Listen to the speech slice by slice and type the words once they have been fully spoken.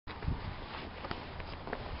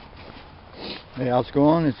Hey, how's it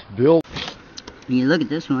going? It's Bill. When you look at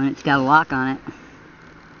this one, it's got a lock on it.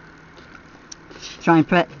 Try and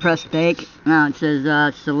press bake. No, it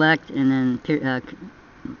says select and then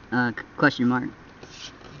question mark.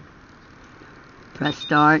 Press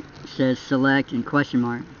start. It says select and question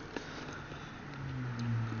mark.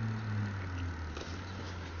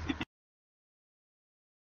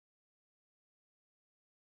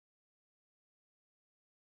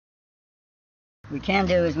 What we can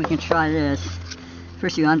do is we can try this.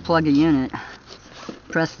 First you unplug the unit.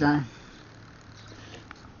 Press the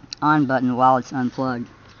on button while it's unplugged.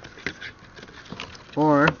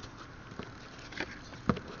 Or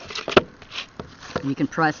you can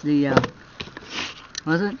press the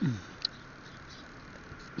what is it?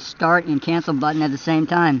 Start and cancel button at the same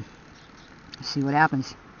time. Let's see what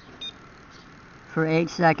happens. For 8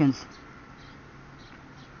 seconds.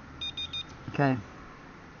 Okay.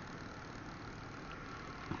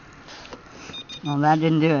 Well, that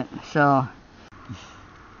didn't do it. So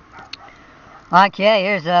okay,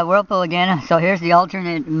 here's Whirlpool again. So here's the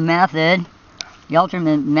alternate method. The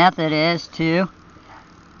alternate method is to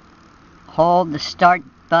hold the start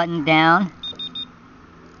button down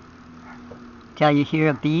till you hear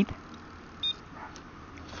a beep.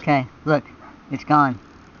 Okay, look, it's gone.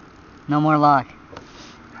 No more lock.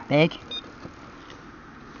 Bake.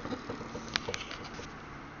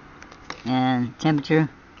 And temperature.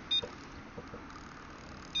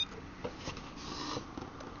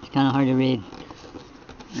 It's kind of hard to read.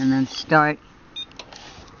 And then start.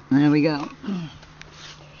 And there we go.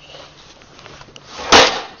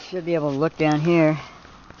 Should be able to look down here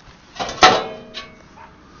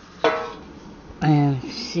and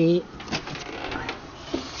see.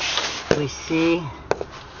 We see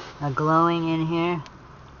a glowing in here,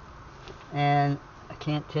 and I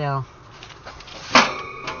can't tell.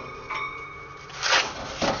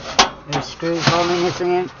 There's screws holding this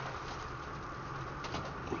in.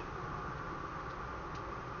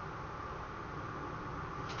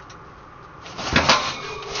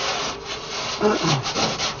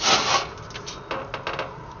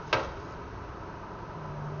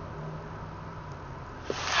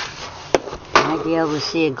 Might be able to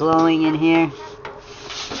see it glowing in here.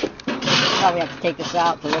 Probably have to take this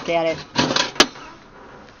out to look at it.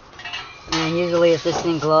 And usually if this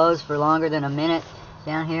thing glows for longer than a minute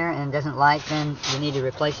down here and doesn't light, then you need to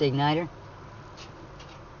replace the igniter.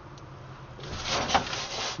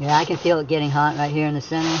 Yeah, I can feel it getting hot right here in the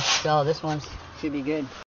center, so this one should be good.